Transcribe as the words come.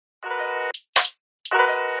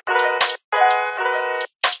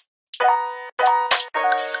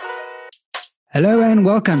Hello and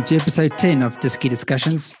welcome to episode 10 of Disky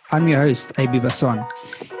Discussions. I'm your host, AB Basson.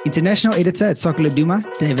 International editor at Soccer Laduma,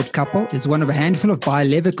 David Kappel, is one of a handful of Bayer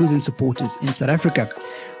Leverkusen supporters in South Africa.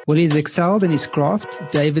 While he's excelled in his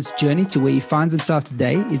craft, David's journey to where he finds himself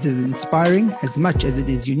today is as inspiring as much as it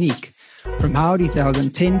is unique. From how the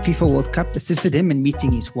 2010 FIFA World Cup assisted him in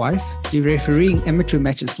meeting his wife, to refereeing amateur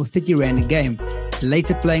matches for 30 Rand a game,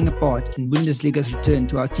 later playing a part in Bundesliga's return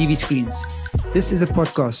to our TV screens. This is a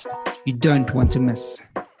podcast you don't want to miss.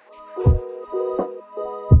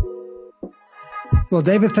 Well,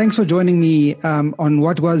 David, thanks for joining me on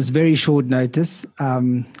what was very short notice.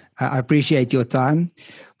 I appreciate your time.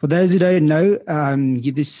 For those who don't know,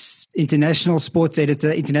 you're this international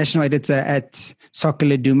editor at Soccer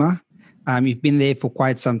Laduma. You've been there for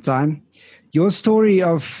quite some time. Your story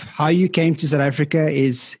of how you came to South Africa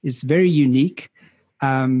is very unique,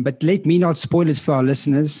 but let me not spoil it for our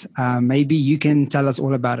listeners. Maybe you can tell us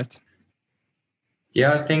all about it.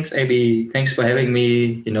 Yeah, thanks, AB. Thanks for having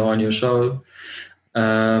me, on your show.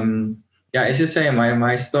 As you say,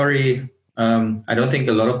 my story, I don't think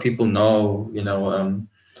a lot of people know,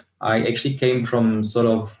 I actually came from sort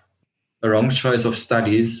of a wrong choice of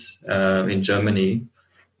studies in Germany.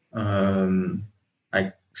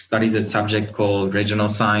 I studied a subject called regional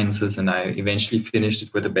sciences, and I eventually finished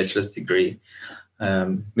it with a bachelor's degree,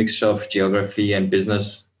 mixture of geography and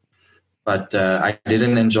business. But I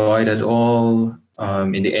didn't enjoy it at all.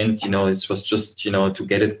 In the end, it was just, to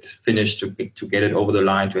get it finished, to get it over the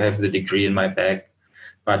line, to have the degree in my bag.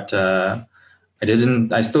 But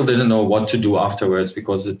I still didn't know what to do afterwards,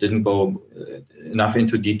 because it didn't go enough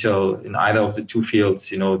into detail in either of the two fields,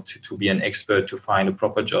 to be an expert, to find a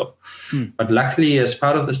proper job. But luckily, as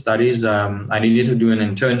part of the studies, I needed to do an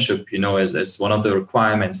internship, as one of the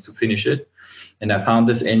requirements to finish it. And I found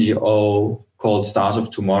this NGO called Stars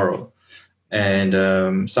of Tomorrow.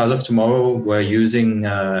 And Stars of Tomorrow were using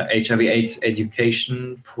HIV/AIDS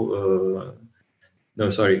education. We're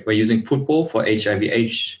using football for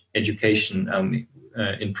HIV/AIDS education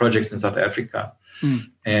in projects in South Africa.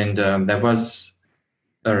 And that was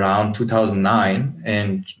around 2009,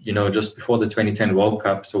 and just before the 2010 World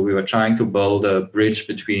Cup. So we were trying to build a bridge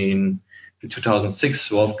between the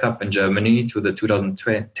 2006 World Cup in Germany to the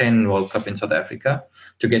 2010 World Cup in South Africa,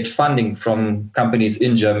 to get funding from companies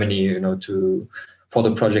in Germany, for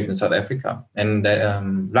the project in South Africa. And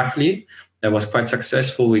luckily, that was quite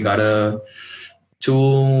successful. We got a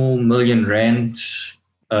 2 million Rand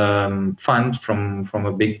fund from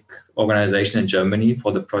a big organization in Germany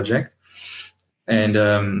for the project. And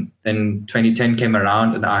then 2010 came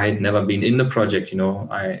around, and I had never been in the project.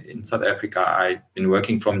 In South Africa, I'd been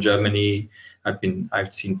working from Germany.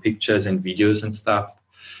 I've seen pictures and videos and stuff.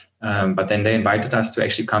 But then they invited us to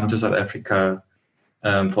actually come to South Africa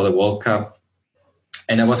for the World Cup.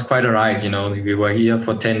 And it was quite a ride, We were here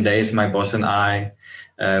for 10 days, my boss and I.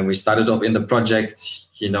 We started off in the project,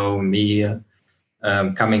 me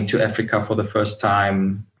coming to Africa for the first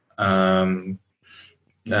time,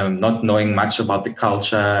 not knowing much about the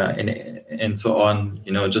culture and so on.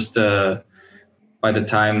 Just by the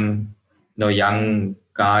time, young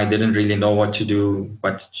guy, didn't really know what to do,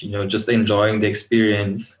 but, just enjoying the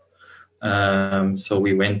experience. So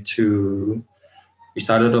we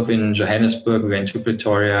started off in Johannesburg, we went to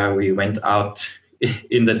Pretoria, we went out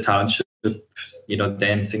in the township,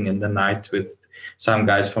 dancing in the night with some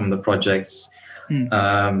guys from the projects.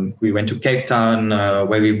 We went to Cape Town,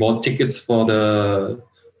 where we bought tickets for the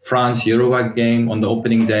France Eurobag game on the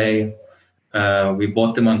opening day. We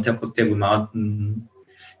bought them on top of Table Mountain.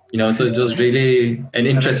 So it was really an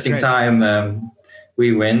interesting time.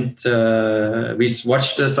 We went, we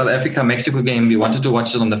watched the South Africa-Mexico game. We wanted to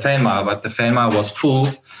watch it on the Fanmar, but the Fanmar was full.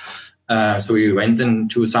 So we went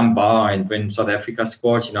into some bar, and when South Africa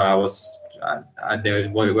scored, there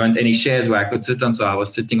weren't any chairs where I could sit on, so I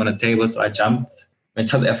was sitting on a table. So I jumped when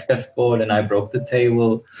South Africa scored, and I broke the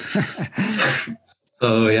table.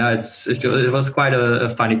 So yeah, it was quite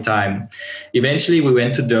a funny time. Eventually, we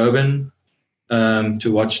went to Durban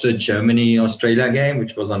to watch the Germany-Australia game,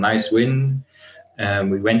 which was a nice win.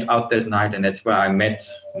 We went out that night, and that's where I met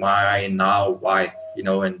my now wife,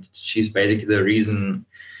 and she's basically the reason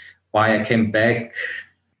why I came back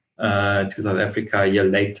to South Africa a year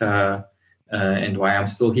later, and why I'm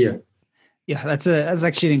still here. Yeah, that's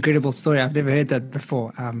actually an incredible story. I've never heard that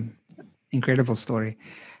before. Incredible story.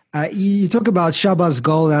 You talk about Shaba's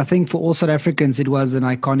goal. I think for all South Africans, it was an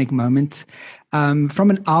iconic moment.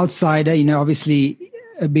 From an outsider, obviously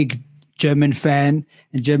a big German fan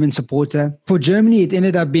and German supporter. For Germany, it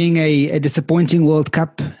ended up being a disappointing World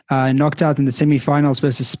Cup, knocked out in the semifinals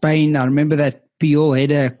versus Spain. I remember that Puyol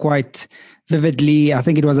had a quite vividly. I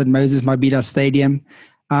think it was at Moses Mabhida Stadium.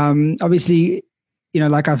 Obviously,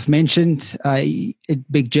 like I've mentioned, a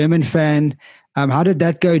big German fan. How did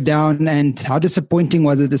that go down, and how disappointing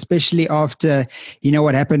was it, especially after,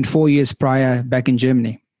 what happened 4 years prior back in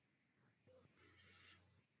Germany?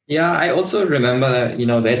 Yeah, I also remember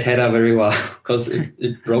that header very well because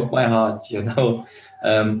it broke my heart.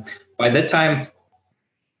 By that time,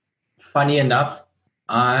 funny enough,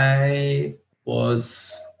 I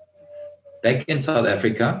was back in South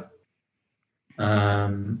Africa.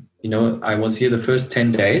 I was here the first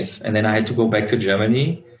 10 days, and then I had to go back to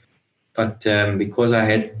Germany. But because I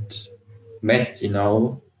had met,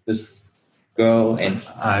 this girl, and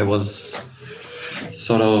I was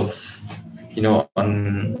sort of,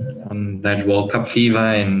 on that World Cup fever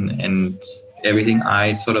and everything,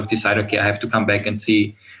 I sort of decided, okay, I have to come back and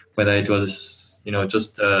see whether it was,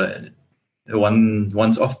 just a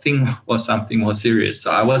once-off thing or something more serious.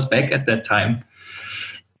 So I was back at that time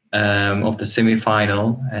of the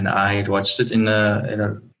semi-final, and I had watched it in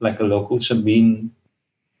a local Shabin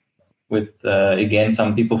with again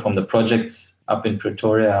some people from the projects up in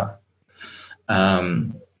Pretoria.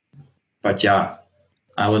 But yeah,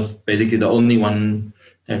 I was basically the only one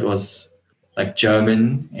that was like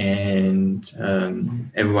German, and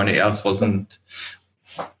everyone else wasn't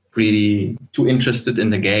really too interested in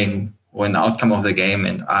the game or in the outcome of the game.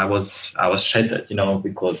 And I was shattered,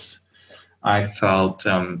 because I felt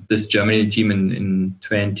this Germany team in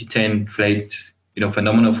 2010 played,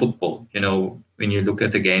 phenomenal football. When you look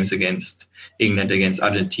at the games against England, against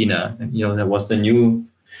Argentina, there was the new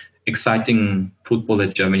exciting football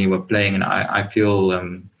that Germany were playing. And I feel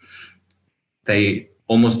they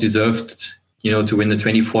almost deserved, to win the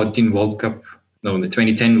 2014 World Cup. No, the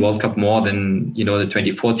 2010 World Cup more than, the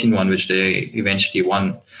 2014 one, which they eventually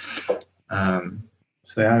won. But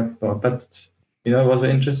it was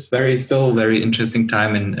still very interesting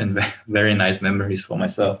time and very nice memories for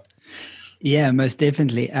myself. Yeah, most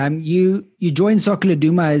definitely. You joined Soccer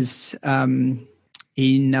Laduma as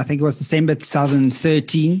in, I think it was December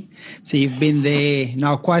 2013. So you've been there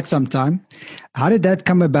now quite some time. How did that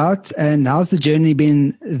come about, and how's the journey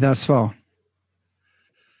been thus far?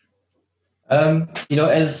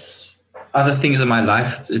 As other things in my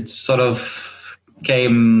life, it sort of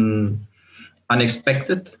came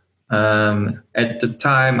unexpected. At the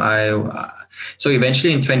time, so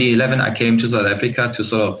eventually in 2011, I came to South Africa to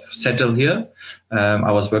sort of settle here.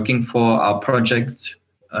 I was working for our project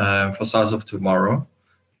for South of Tomorrow,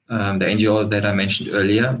 the NGO that I mentioned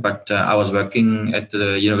earlier. But I was working at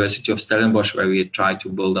the University of Stellenbosch, where we tried to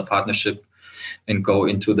build a partnership and go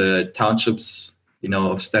into the townships,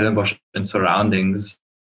 of Stellenbosch and surroundings,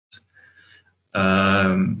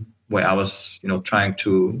 where I was, trying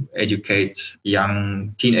to educate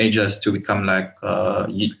young teenagers to become like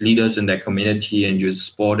leaders in their community and use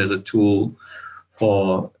sport as a tool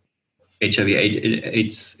for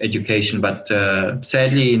HIV/AIDS education. But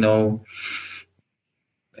sadly,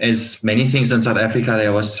 as many things in South Africa,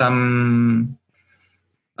 there was some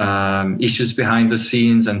issues behind the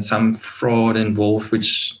scenes and some fraud involved,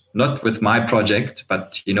 which not with my project,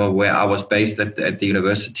 but where I was based at the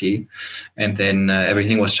university, and then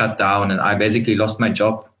everything was shut down, and I basically lost my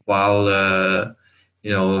job while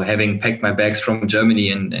having packed my bags from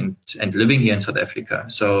Germany and living here in South Africa.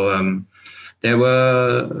 So there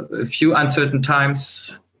were a few uncertain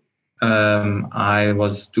times. I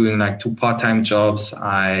was doing like 2 part-time jobs.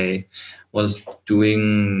 I was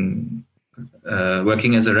doing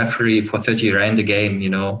working as a referee for 30 Rand a game,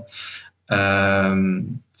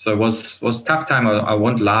 so it was tough time, I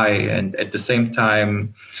won't lie. And at the same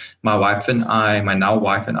time, my now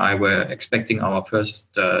wife and I were expecting our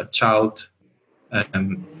first child,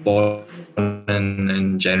 born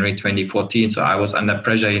in January 2014. So I was under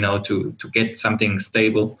pressure, to get something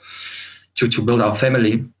stable to build our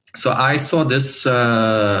family. So I saw this,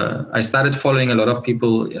 I started following a lot of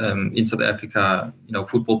people in South Africa,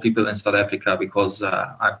 football people in South Africa, because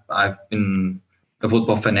I've been a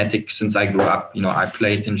football fanatic since I grew up. I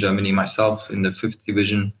played in Germany myself in the 5th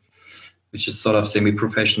division, which is sort of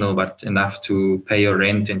semi-professional, but enough to pay your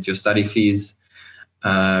rent and your study fees.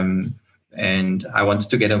 And I wanted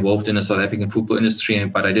to get involved in the South African football industry,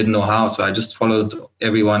 but I didn't know how. So I just followed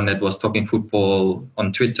everyone that was talking football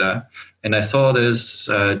on Twitter. And I saw this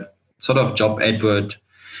sort of job advert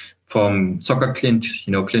from Soccer Clint,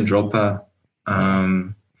 Clint Roper.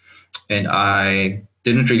 And I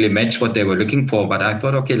didn't really match what they were looking for, but I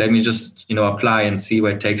thought, okay, let me just, apply and see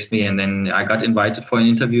where it takes me. And then I got invited for an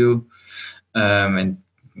interview. And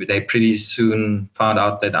they pretty soon found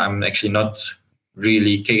out that I'm actually not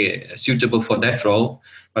really suitable for that role,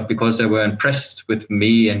 but because they were impressed with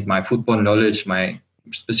me and my football knowledge, my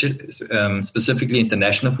specifically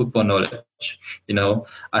international football knowledge.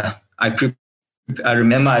 I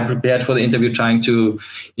remember I prepared for the interview trying to,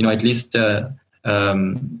 at least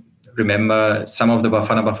remember some of the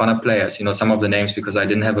Bafana players, some of the names, because I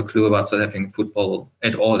didn't have a clue about South African football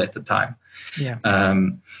at all at the time. Yeah.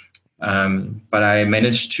 But I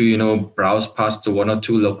managed to, browse past the one or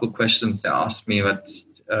two local questions they asked me, but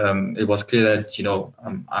it was clear that,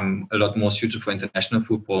 I'm a lot more suited for international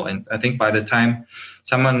football. And I think by the time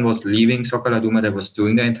someone was leaving Soccer Laduma that was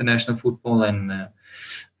doing the international football, and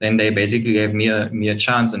then they basically gave me a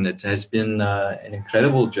chance, and it has been an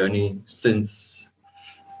incredible journey since.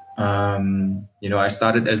 I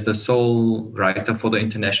started as the sole writer for the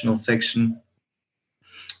international section,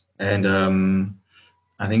 and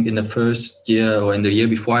I think in the first year or in the year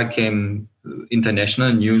before I came,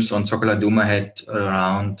 international news on Soccer Laduma had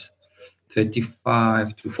around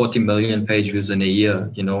 35 to 40 million page views in a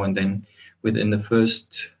year, and then within the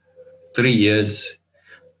first 3 years,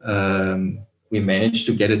 we managed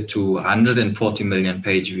to get it to 140 million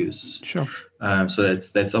page views. Sure. So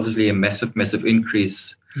that's obviously a massive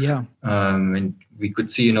increase. Yeah. And we could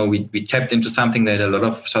see, we tapped into something that a lot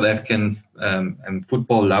of South African and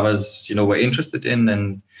football lovers, were interested in.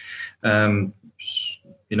 And,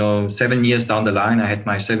 7 years down the line, I had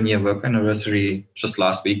my 7-year work anniversary just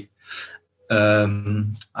last week.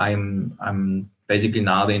 I'm basically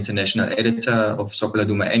now the international editor of Soccer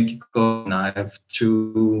Laduma and Kiko, and I have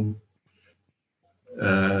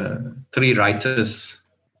 3 writers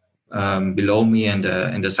below me and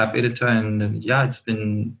a sub-editor, and it's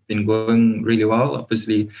been going really well.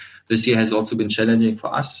 Obviously, this year has also been challenging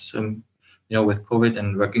for us, with COVID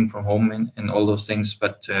and working from home and all those things,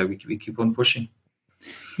 but we keep on pushing.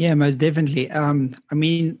 Yeah, most definitely.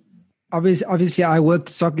 Obviously, I worked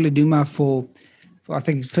at Soccer Laduma for I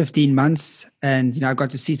think 15 months, and I got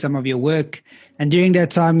to see some of your work. And during that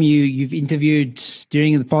time, you've interviewed,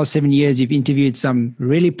 during the past 7 years, you've interviewed some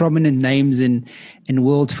really prominent names in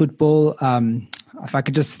world football. If I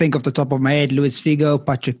could just think off the top of my head, Luis Figo,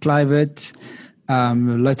 Patrick Kluivert,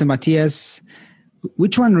 Lothar Matthäus.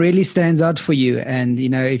 Which one really stands out for you? And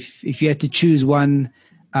if you had to choose one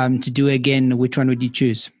to do again, which one would you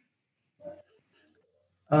choose?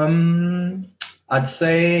 I'd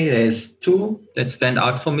say there's 2 that stand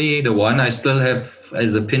out for me. The one I still have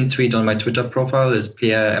as a pinned tweet on my Twitter profile is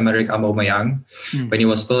Pierre-Emerick Aubameyang, when he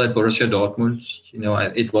was still at Borussia Dortmund.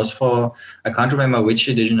 It was for, I can't remember which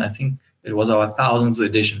edition. I think it was our 1000th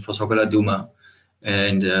edition for Soccer Laduma.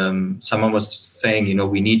 And someone was saying,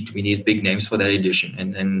 we need big names for that edition.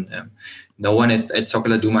 And then no one at Soccer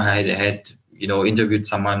Laduma had interviewed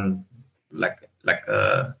someone like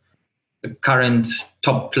a current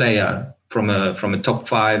top player from a top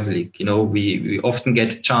 5 league. We often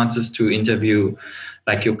get chances to interview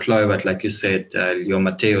like your Kluivert, like you said, your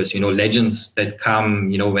Matthäus, legends that come,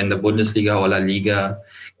 when the Bundesliga or La Liga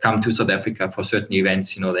come to South Africa for certain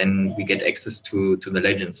events, then we get access to the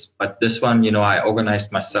legends. But this one, I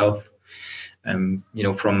organized myself,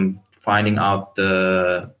 from finding out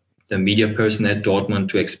the media person at Dortmund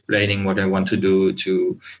to explaining what I want to do,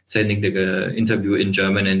 to sending the interview in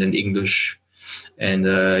German and in English. And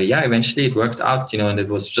eventually it worked out, and it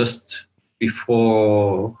was just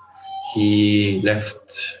before he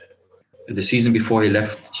left, the season before he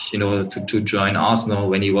left, to join Arsenal,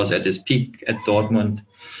 when he was at his peak at Dortmund.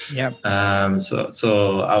 Yeah.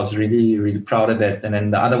 So I was really, really proud of that. And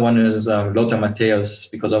then the other one is Lothar Matthäus,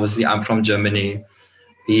 because obviously I'm from Germany.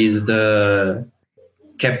 He's the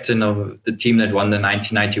captain of the team that won the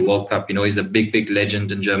 1990 World Cup. He's a big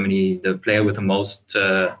legend in Germany, the player with the most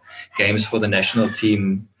games for the national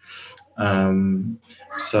team.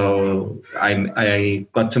 So I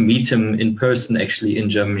got to meet him in person, actually, in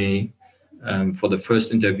Germany for the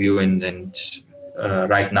first interview. And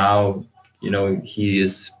right now, he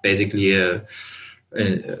is basically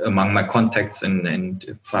among my contacts, and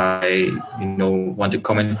if I want to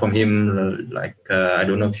comment from him, I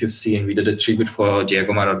don't know if you've seen, we did a tribute for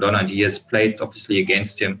Diego Maradona, and he has played obviously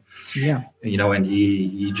against him. Yeah. And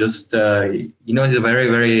he just he's a very,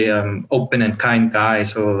 very open and kind guy.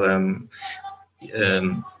 So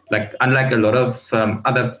unlike a lot of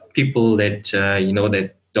other people that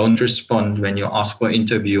that don't respond when you ask for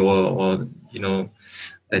interview, or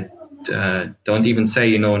that don't even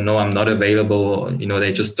say, no, I'm not available.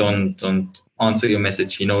 They just don't answer your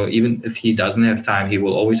message. Even if he doesn't have time, he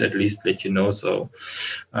will always at least let you know. So,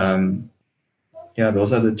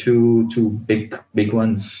 those are the two big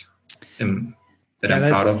ones that I'm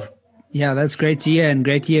proud of. Yeah, that's great to hear, and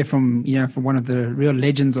great to hear from from one of the real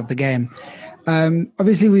legends of the game.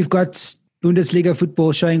 Obviously, we've got Bundesliga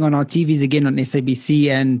football showing on our TVs again on SABC,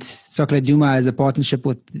 and Soccer Duma has a partnership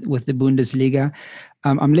with the Bundesliga.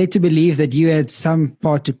 I'm led to believe that you had some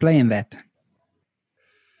part to play in that.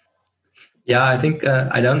 Yeah, I think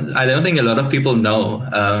I don't think a lot of people know,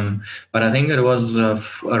 but I think it was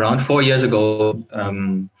around 4 years ago.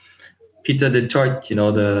 Peter de Toit,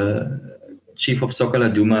 the chief of Soccer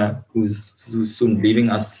Duma, who's soon leaving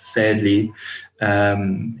us sadly.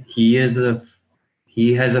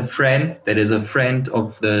 He has a friend that is a friend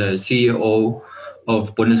of the CEO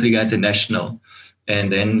of Bundesliga International.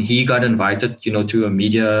 And then he got invited, to a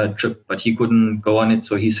media trip, but he couldn't go on it.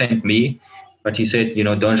 So he sent me, but he said,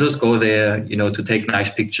 don't just go there, to take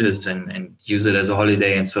nice pictures and use it as a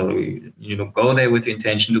holiday. And so, go there with the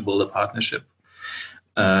intention to build a partnership.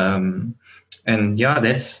 And yeah,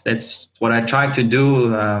 that's what I tried to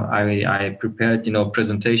do. I prepared,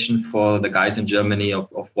 presentation for the guys in Germany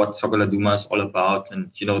of what Soccer Duma is all about,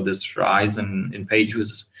 and this rise in page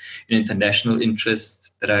views, in international interest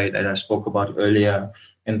that I spoke about earlier.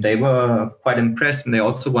 And they were quite impressed, and they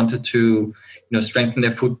also wanted to, strengthen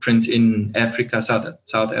their footprint in Africa,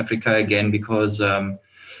 South Africa again, because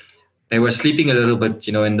they were sleeping a little bit,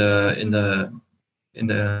 in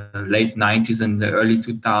the late 90s and the early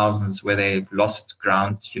 2000s, where they lost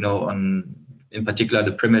ground, on, in particular,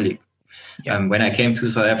 the Premier League. Yeah. When I came to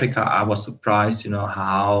South Africa, I was surprised,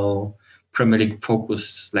 how Premier League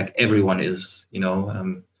focused, like everyone is,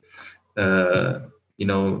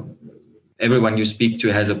 everyone you speak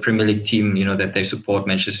to has a Premier League team, that they support: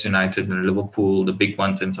 Manchester United and Liverpool, the big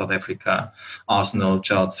ones in South Africa, Arsenal,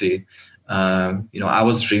 Chelsea. I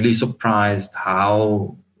was really surprised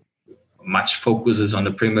how much focus is on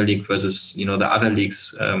the Premier League versus, the other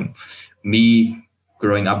leagues. Me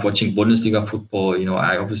growing up watching Bundesliga football,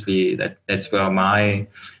 I obviously that's where my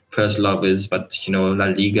first love is. But, La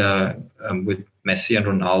Liga with Messi and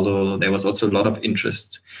Ronaldo, there was also a lot of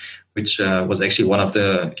interest, which was actually one of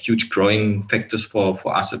the huge growing factors for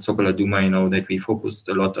us at Soccer Duma, that we focused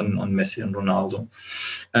a lot on Messi and Ronaldo.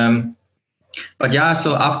 But yeah,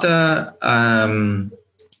 so after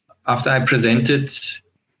I presented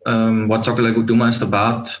what Soccer Duma is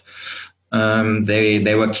about,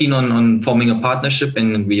 they were keen on forming a partnership,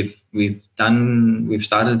 and we've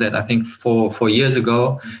started that, I think, 4 years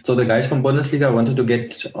ago. So the guys from Bundesliga wanted to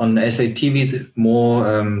get on SA TVs more.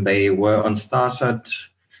 They were on Starsat,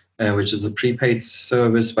 which is a prepaid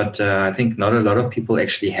service, but I think not a lot of people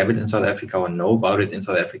actually have it in South Africa or know about it in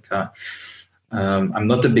South Africa. I'm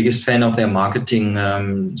not the biggest fan of their marketing.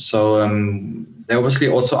 So they obviously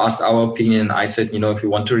also asked our opinion. I said, if you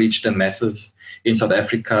want to reach the masses in South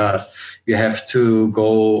Africa, you have to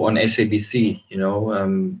go on SABC.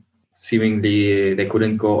 Seemingly they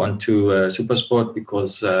couldn't go onto SuperSport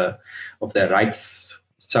because of their rights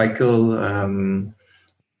cycle,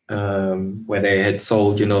 where they had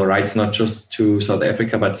sold, rights not just to South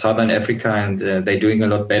Africa, but Southern Africa. And they're doing a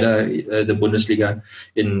lot better, the Bundesliga,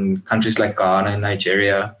 in countries like Ghana and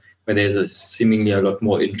Nigeria, where there's seemingly a lot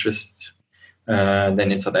more interest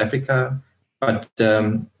than in South Africa. But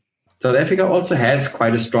South Africa also has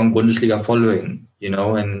quite a strong Bundesliga following,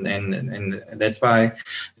 and that's why.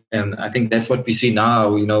 And I think that's what we see now,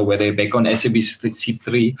 where they're back on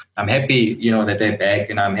SABC3. I'm happy, that they're back,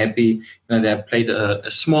 and I'm happy they've played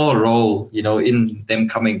a small role, in them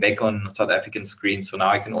coming back on South African screens. So now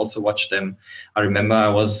I can also watch them. I remember I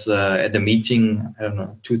was at the meeting,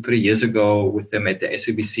 2-3 years ago with them at the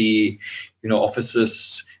SABC,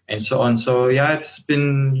 offices and so on. So yeah, it's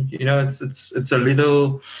been, it's a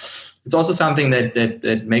little. It's also something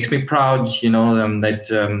that makes me proud, that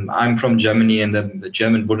I'm from Germany, and the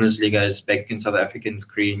German Bundesliga is back in South African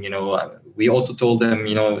screen. We also told them,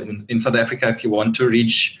 in South Africa, if you want to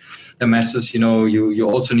reach the masses, you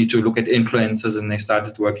also need to look at influencers, and they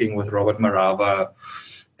started working with Robert Marava.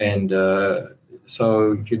 And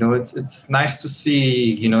so, it's nice to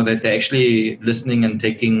see, that they're actually listening and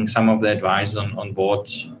taking some of the advice on board.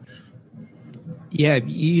 Yeah,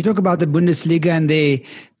 you talk about the Bundesliga and the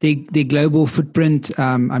global footprint.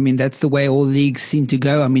 That's the way all leagues seem to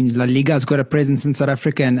go. La Liga's got a presence in South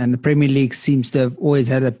Africa, and the Premier League seems to have always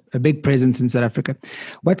had a big presence in South Africa.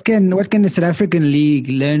 What can the South African league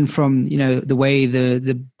learn from the way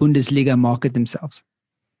the Bundesliga market themselves?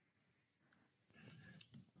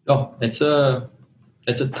 Oh, that's a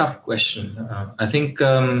tough question. I think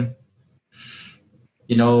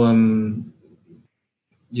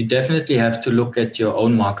you definitely have to look at your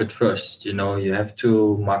own market first. You have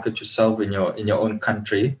to market yourself in your own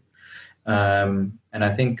country. And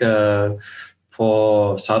I think for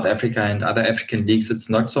for South Africa and other African leagues, it's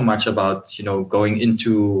not so much about, going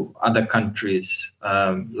into other countries,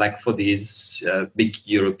 like for these big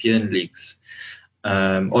European leagues.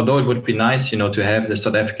 Although it would be nice, to have the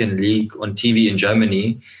South African league on TV in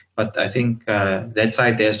Germany, but I think that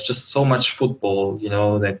side, there's just so much football,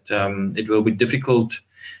 that it will be difficult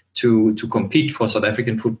to compete for South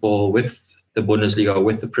African football with the Bundesliga or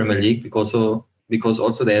with the Premier League, because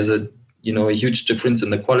also there's a huge difference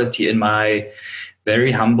in the quality, in my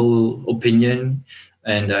very humble opinion.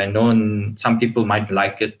 And I know some people might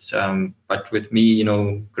like it, but with me,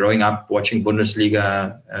 growing up watching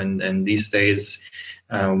Bundesliga and these days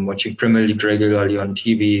watching Premier League regularly on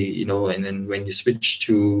TV, and then when you switch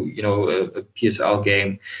to a PSL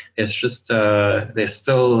game, there's just there's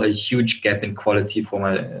still a huge gap in quality for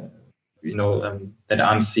my that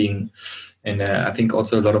I'm seeing. And I think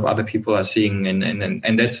also a lot of other people are seeing,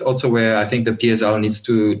 and that's also where I think the PSL needs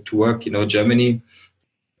to work. Germany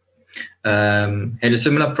had a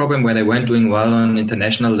similar problem where they weren't doing well on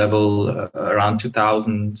international level around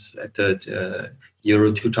 2000 at the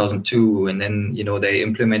Euro 2002, and then they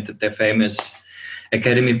implemented their famous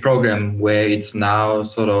academy program, where it's now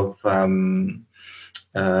sort of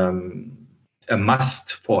a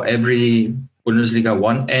must for every Bundesliga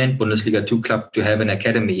 1 and Bundesliga 2 club to have an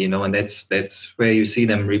academy, and that's where you see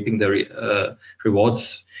them reaping the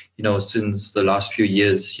rewards, since the last few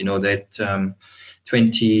years, that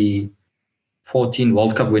 2014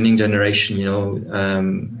 World Cup winning generation,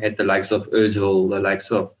 had the likes of Özil, the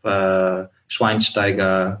likes of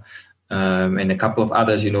Schweinsteiger, and a couple of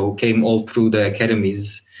others, who came all through the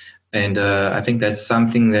academies. And I think that's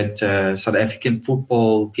something that South African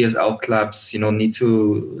football PSL clubs, need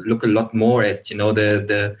to look a lot more at.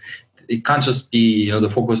 It can't just be the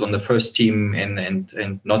focus on the first team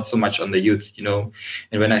and not so much on the youth.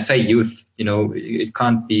 And when I say youth, it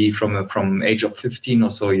can't be from age of 15 or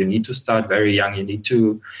so. You need to start very young. You need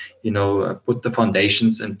to put the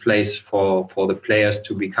foundations in place for the players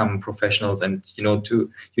to become professionals. And you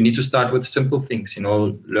need to start with simple things.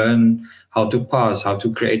 Learn how to pass, how to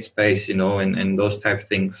create space, and those type of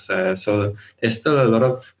things. So there's still a lot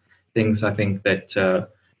of things, I think, that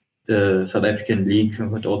the South African league,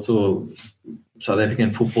 but also South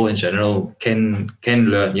African football in general, can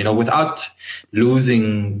learn, without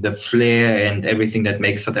losing the flair and everything that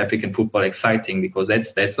makes South African football exciting, because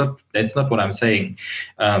that's not what I'm saying.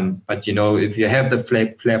 But if you have the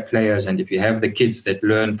flair players, and if you have the kids that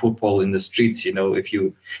learn football in the streets, if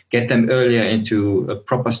you get them earlier into a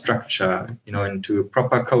proper structure, into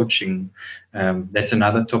proper coaching, that's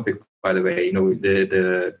another topic. By the way,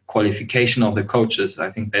 the qualification of the coaches, I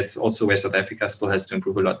think that's also where South Africa still has to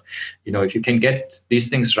improve a lot. If you can get these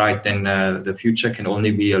things right, then the future can only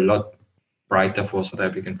be a lot brighter for South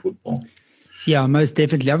African football. Yeah, most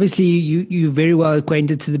definitely. Obviously, you're very well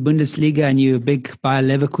acquainted to the Bundesliga, and you're a big Bayer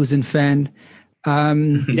Leverkusen fan.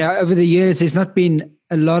 Over the years, there's not been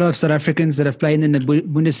a lot of South Africans that have played in the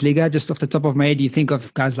Bundesliga. Just off the top of my head, you think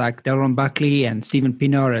of guys like Delron Buckley and Steven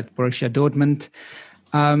Pienaar at Borussia Dortmund.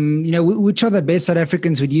 Which are the best South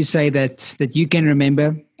Africans would you say that you can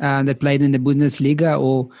remember that played in the Bundesliga,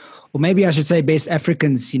 or maybe I should say best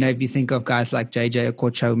Africans, if you think of guys like JJ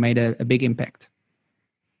Okocha, who made a big impact?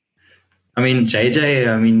 I mean,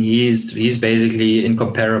 JJ, he's basically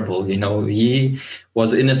incomparable. He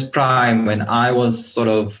was in his prime when I was sort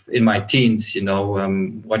of in my teens,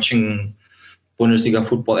 watching Bundesliga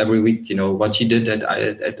football every week, what he did at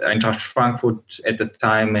Eintracht Frankfurt at the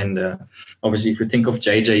time. And obviously, if you think of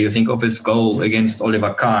JJ, you think of his goal against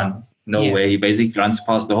Oliver Kahn, where he basically runs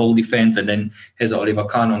past the whole defense and then has Oliver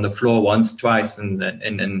Kahn on the floor once, twice,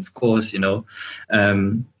 and scores,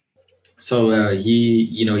 So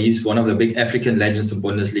he's one of the big African legends of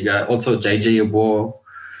Bundesliga. Also, JJ Yeboah,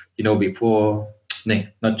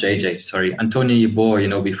 Antonio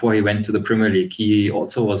Yeboah, before he went to the Premier League, he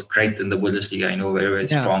also was great in the Bundesliga, very, very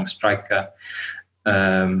strong striker.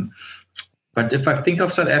 But if I think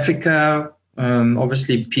of South Africa,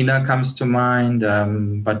 obviously Pienaar comes to mind.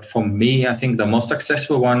 But for me, I think the most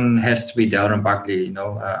successful one has to be Delron Buckley.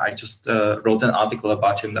 I just wrote an article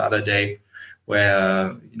about him the other day,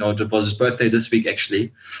 where it was his birthday this week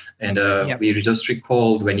actually, and we just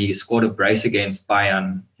recalled when he scored a brace against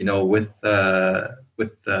Bayern, with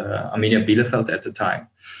Arminia Bielefeld at the time.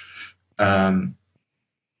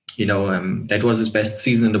 That was his best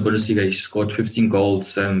season in the Bundesliga. He scored 15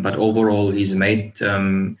 goals, but overall he's made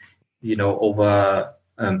over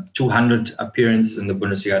 200 appearances in the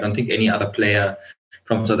Bundesliga. I don't think any other player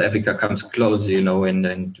from South Africa comes close.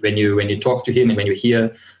 And when you talk to him and when you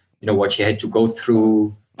hear what he had to go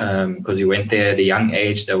through because he went there at a young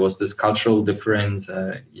age. There was this cultural difference,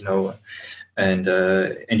 and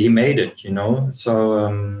he made it, So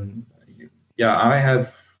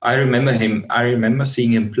I remember him. I remember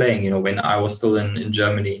seeing him playing, when I was still in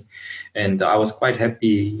Germany, and I was quite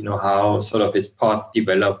happy, how sort of his path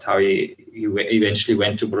developed, how he eventually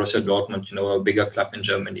went to Borussia Dortmund, a bigger club in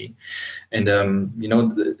Germany. And,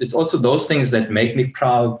 it's also those things that make me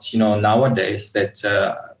proud, nowadays that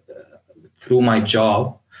through my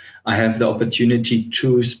job, I have the opportunity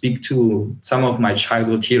to speak to some of my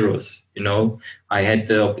childhood heroes. I had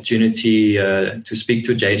the opportunity to speak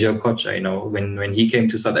to JJ Okocha, when he came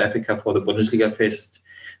to South Africa for the Bundesliga Fest.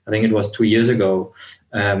 I think it was 2 years ago.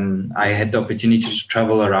 I had the opportunity to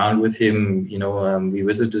travel around with him. We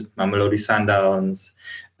visited Mamelodi Sundowns.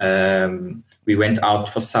 We went out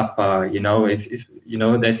for supper.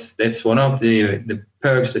 That's one of the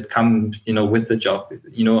perks that come, with the job.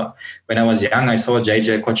 When I was young, I saw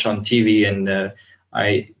JJ Okocha on TV, and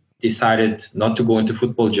I decided not to go into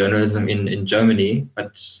football journalism in Germany.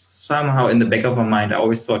 But somehow in the back of my mind, I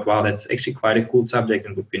always thought, wow, that's actually quite a cool subject,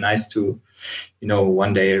 and would be nice to,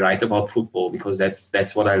 one day write about football, because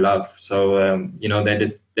that's what I love. So,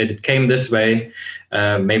 that it came this way,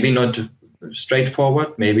 maybe not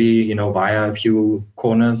straightforward, maybe, via a few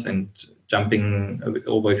corners and jumping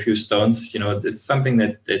over a few stones. It's something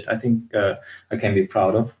that I think I can be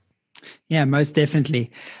proud of. Yeah, most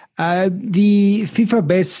definitely. The FIFA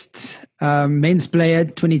Best Men's Player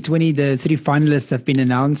 2020, the 3 finalists have been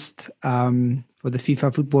announced for the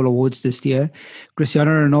FIFA Football Awards this year.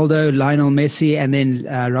 Cristiano Ronaldo, Lionel Messi, and then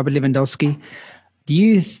Robert Lewandowski. Do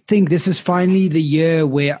you think this is finally the year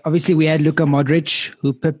where, obviously we had Luka Modric,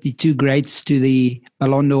 who pipped the 2 greats to the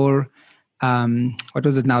Ballon d'Or, what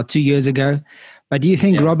was it now, 2 years ago? But do you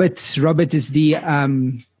think Robert is the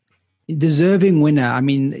deserving winner? I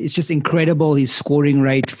mean, it's just incredible, his scoring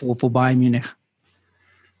rate for Bayern Munich.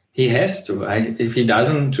 He has to. If he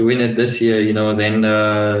doesn't win it this year, then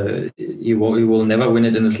he will never win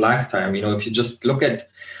it in his lifetime. If you just look at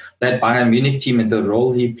that Bayern Munich team and the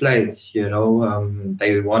role he played,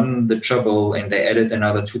 they won the treble and they added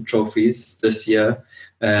another 2 trophies this year.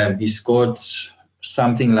 He scored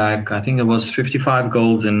something like, I think it was 55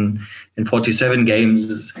 goals in 47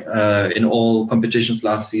 games in all competitions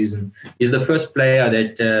last season. He's the first player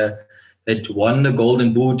that won the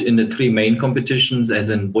Golden Boot in the 3 main competitions,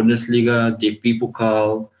 as in Bundesliga, DFB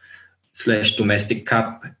Pokal / Domestic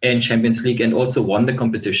Cup, and Champions League, and also won the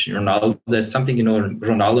competition. Ronaldo, that's something,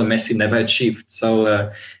 Ronaldo and Messi never achieved.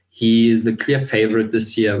 So he is the clear favorite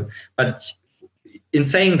this year. But in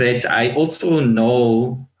saying that, I also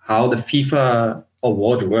know how the FIFA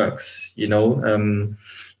award works.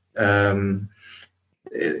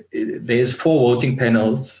 There's 4 voting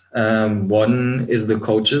panels. One is the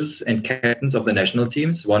coaches and captains of the national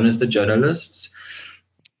teams. One is the journalists.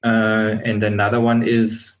 And another one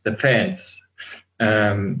is the fans.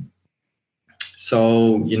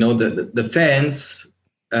 So, the fans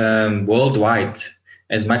worldwide,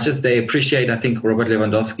 as much as they appreciate, I think, Robert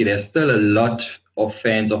Lewandowski, there's still a lot of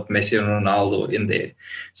fans of Messi and Ronaldo in there.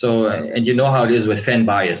 So, and you know how it is with fan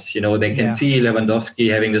bias. They can see Lewandowski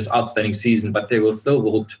having this outstanding season, but they will still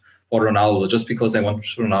vote for Ronaldo just because they want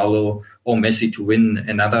Ronaldo or Messi to win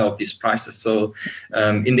another of these prizes. So,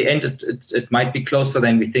 in the end, it might be closer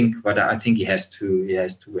than we think, but I think he has to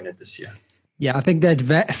win it this year. Yeah, I think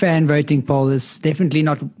that fan voting poll is definitely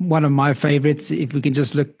not one of my favorites. If we can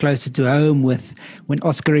just look closer to home, with when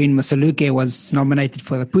Oscarine Masaluke was nominated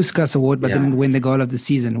for the Puskas Award, but didn't win the goal of the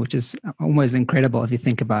season, which is almost incredible if you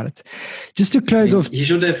think about it. Just to close off. He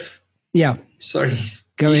should have. Yeah. Sorry.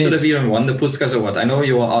 Go ahead. He should have even won the Puskas Award. I know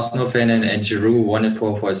you're an Arsenal fan, and Giroud won it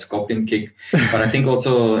for a scorpion kick. But I think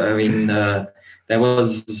also, that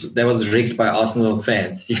was rigged by Arsenal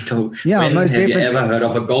fans. When have you ever heard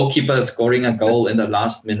of a goalkeeper scoring a goal in the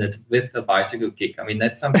last minute with a bicycle kick? I mean,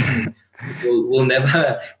 that's something we'll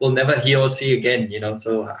never hear or see again.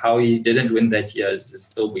 So how he didn't win that year is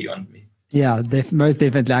still beyond me. Yeah, most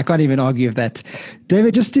definitely. I can't even argue with that.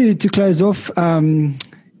 David, just to close off,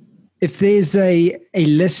 if there's a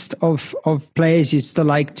list of players you'd still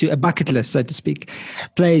like to, a bucket list, so to speak,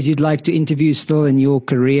 players you'd like to interview still in your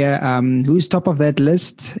career, who's top of that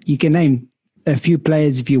list? You can name a few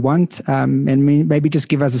players if you want, and maybe just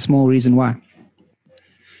give us a small reason why.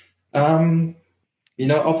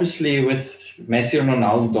 Obviously with Messi and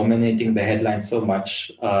Ronaldo dominating the headlines so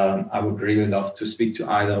much, I would really love to speak to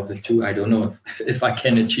either of the two. I don't know if I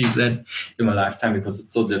can achieve that in my lifetime, because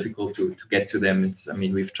it's so difficult to get to them.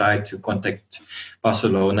 We've tried to contact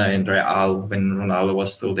Barcelona and Real when Ronaldo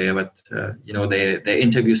was still there, but their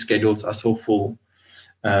interview schedules are so full.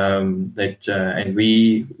 And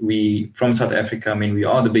we from South Africa, I mean, we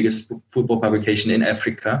are the biggest football publication in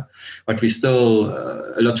Africa, but we're still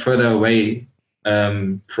a lot further away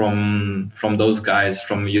from those guys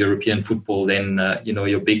from European football than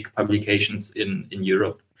your big publications in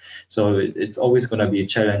Europe. So it's always going to be a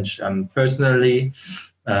challenge. Personally,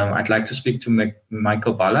 I'd like to speak to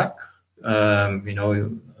Michael Ballack,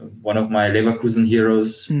 one of my Leverkusen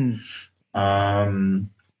heroes.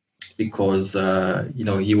 Because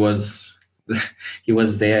he was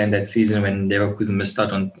there in that season when Leverkusen missed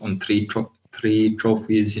out on three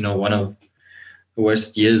trophies. One of the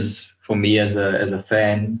worst years for me as a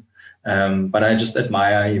fan. But I just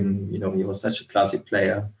admire him. He was such a classy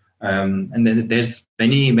player. And then there's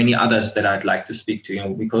many others that I'd like to speak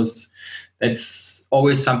to. Because that's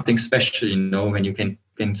always something special. When you can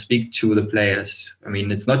speak to the players. I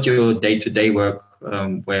mean, it's not your day-to-day work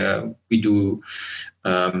where we do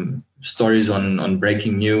stories on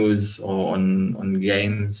breaking news or on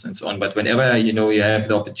games and so on. But whenever you have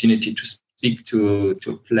the opportunity to speak to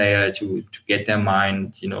a player to get their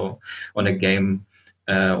mind on a game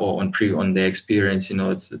or on their experience,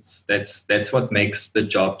 that's what makes the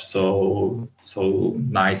job so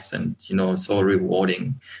nice and so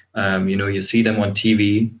rewarding. You see them on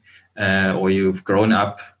TV or you've grown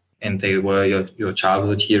up and they were your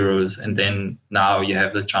childhood heroes, and then now you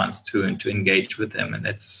have the chance to engage with them, and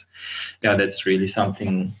that's really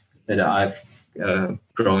something that I've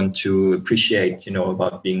grown to appreciate,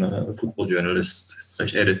 about being a football journalist /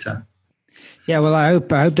 editor. Yeah, well, I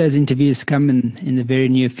hope those interviews come in the very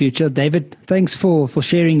near future. David, thanks for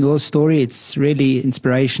sharing your story. It's really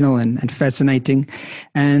inspirational and fascinating,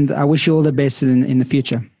 and I wish you all the best in the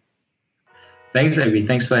future. Thanks, Abby.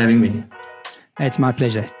 Thanks for having me. It's my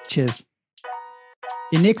pleasure. Cheers.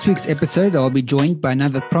 In next week's episode, I'll be joined by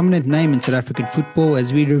another prominent name in South African football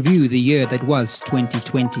as we review the year that was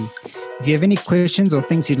 2020. If you have any questions or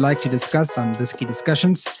things you'd like to discuss on Disky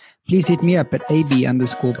Discussions, please hit me up at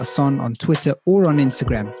AB_Basson on Twitter or on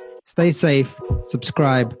Instagram. Stay safe,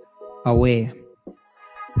 subscribe, aware.